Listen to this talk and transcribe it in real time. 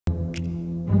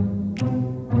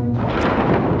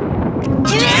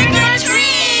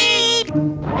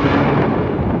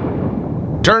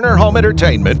Turner Home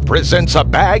Entertainment presents a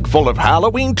bag full of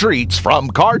Halloween treats from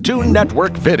Cartoon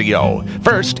Network Video.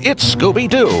 First, it's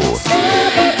Scooby-Doo.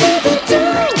 Scooby-Doo,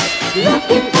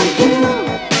 looking for you.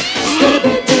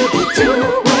 Scooby-Doo,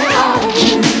 where are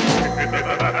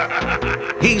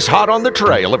you? He's hot on the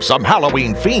trail of some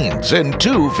Halloween fiends in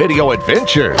 2 video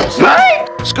adventures.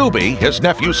 Scooby, his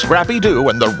nephew Scrappy-Doo,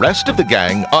 and the rest of the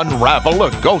gang unravel a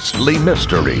ghostly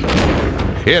mystery.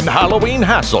 In Halloween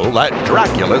Hassle at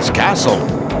Dracula's Castle.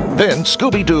 Then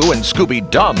Scooby-Doo and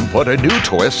Scooby-Dum put a new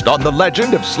twist on the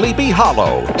legend of Sleepy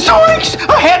Hollow. Zoinks!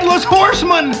 A headless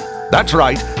horseman! That's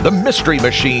right, the Mystery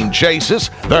Machine chases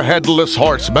the Headless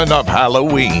Horseman of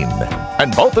Halloween.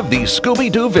 And both of these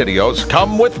Scooby-Doo videos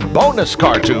come with bonus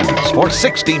cartoons for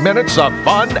 60 minutes of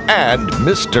fun and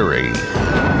mystery.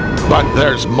 But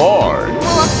there's more.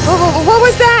 What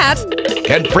was that?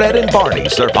 Can Fred and Barney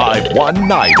survive one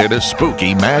night in a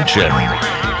spooky mansion?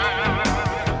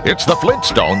 It's the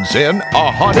Flintstones in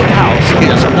A Haunted House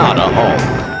Is Not a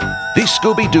Home. These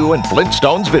Scooby-Doo and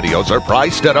Flintstones videos are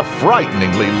priced at a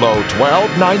frighteningly low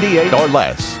 $12.98 or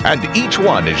less, and each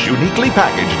one is uniquely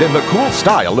packaged in the cool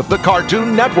style of the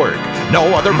Cartoon Network.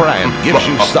 No other brand gives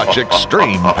you such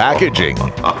extreme packaging.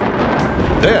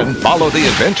 Then follow the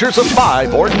adventures of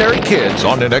 5 ordinary kids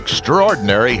on an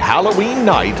extraordinary Halloween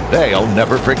night they'll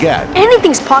never forget.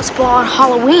 Anything's possible on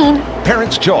Halloween.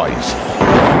 Parents' Choice,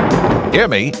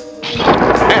 Emmy,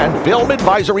 and Film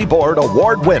Advisory Board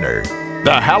Award winner,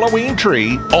 The Halloween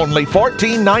Tree, only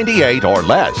 $14.98 or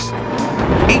less.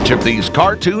 Each of these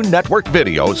Cartoon Network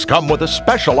videos come with a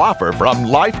special offer from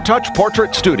Life Touch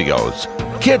Portrait Studios.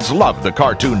 Kids love the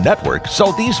Cartoon Network,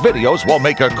 so these videos will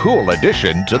make a cool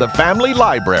addition to the family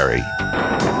library.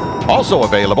 Also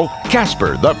available,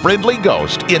 Casper the Friendly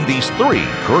Ghost in these 3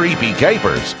 creepy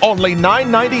capers, only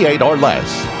 $9.98 or less.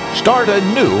 Start a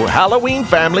new Halloween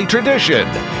family tradition.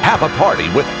 Have a party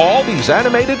with all these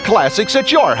animated classics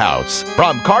at your house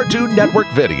from Cartoon Network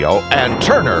Video and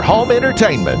Turner Home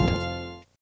Entertainment.